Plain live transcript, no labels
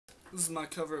This is my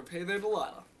cover of Hey There,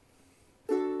 Delilah.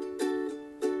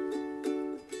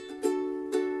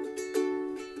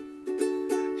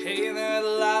 Hey there,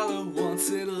 Delilah, what's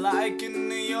it like in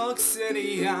New York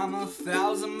City? I'm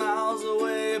 1,000 miles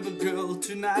away, but girl,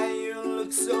 tonight you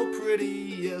look so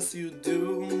pretty, yes you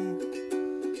do.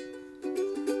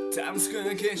 Times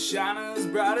Square can't shine as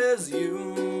bright as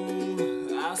you,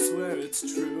 I swear it's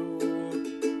true.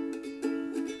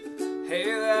 Hey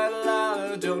there,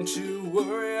 Delilah, don't you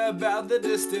worry about the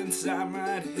distance, I'm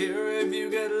right here. If you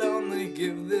get lonely,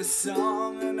 give this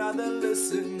song another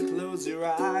listen, close your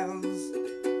eyes.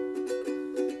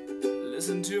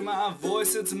 Listen to my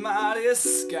voice, it's mighty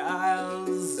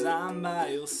skies, I'm by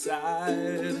your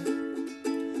side.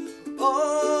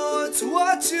 Oh, it's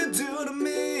what you do to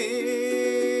me.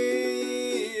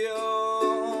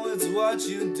 Oh, it's what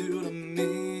you do to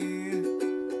me.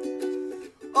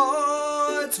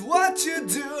 Oh, it's what you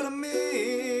do to me.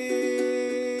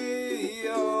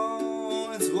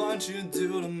 Oh, it's what you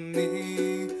do to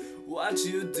me. What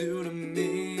you do to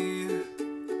me.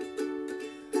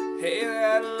 Hey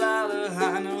there, Delilah,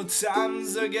 I know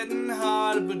times are getting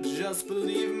hard, but just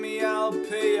believe me, I'll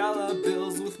pay all our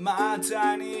bills with my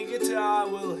tiny guitar.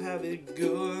 We'll have it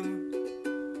good.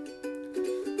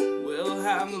 We'll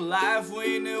have the life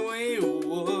we knew we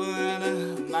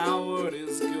would. My word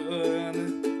is good.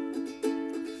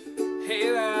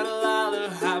 Hey there,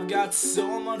 Delilah, I've got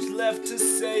so much left to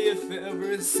say. If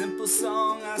every simple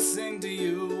song I sing to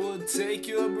you would take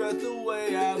your breath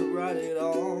away, I'd write it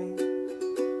all.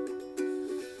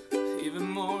 Even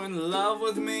more in love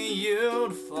with me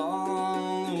you'd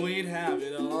fall, we'd have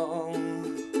it all.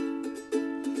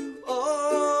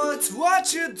 Oh, it's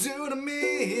what you do to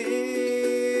me.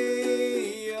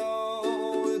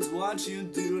 Oh, it's what you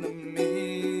do to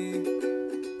me.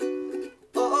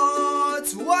 Oh,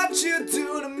 it's what you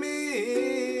do to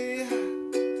me.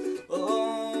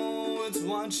 Oh, it's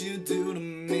what you do to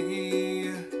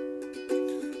me.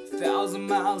 1,000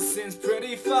 miles seems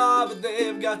pretty far, but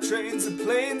they've got trains and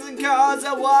planes and cars.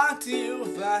 I'd walk to you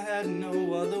if I had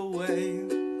no other way.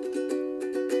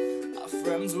 Our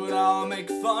friends would all make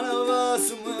fun of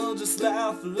us, and we'll just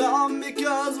laugh along,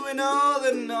 because we know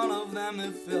that none of them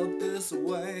have felt this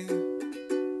way.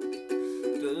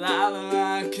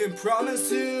 Delilah, I can promise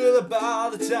you that by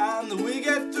the time that we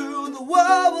get through, the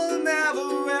world will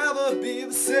never ever be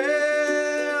the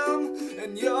same,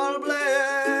 and you're to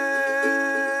blame.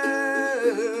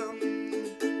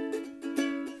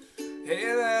 Hey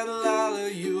there, Delilah,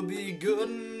 you'll be good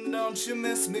and don't you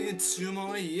miss me. 2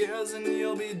 more years and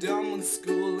you'll be done with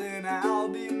school, and I'll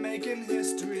be making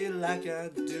history like I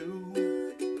do.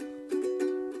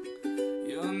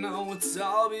 You'll know it's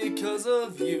all because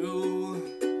of you.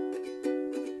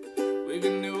 We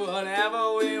can do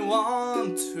whatever we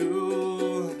want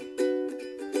to.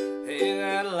 Hey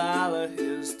there, Delilah,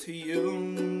 here's to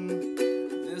you.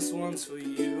 This one's for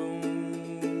you.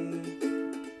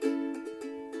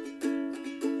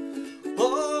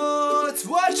 Oh, it's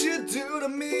what you do to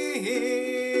me.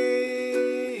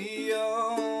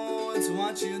 Oh, it's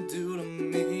what you do to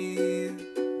me.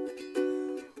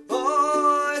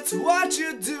 Oh, it's what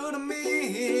you do to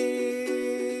me.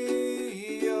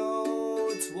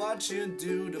 Oh, it's what you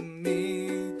do to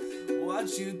me.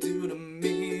 What you do to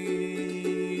me.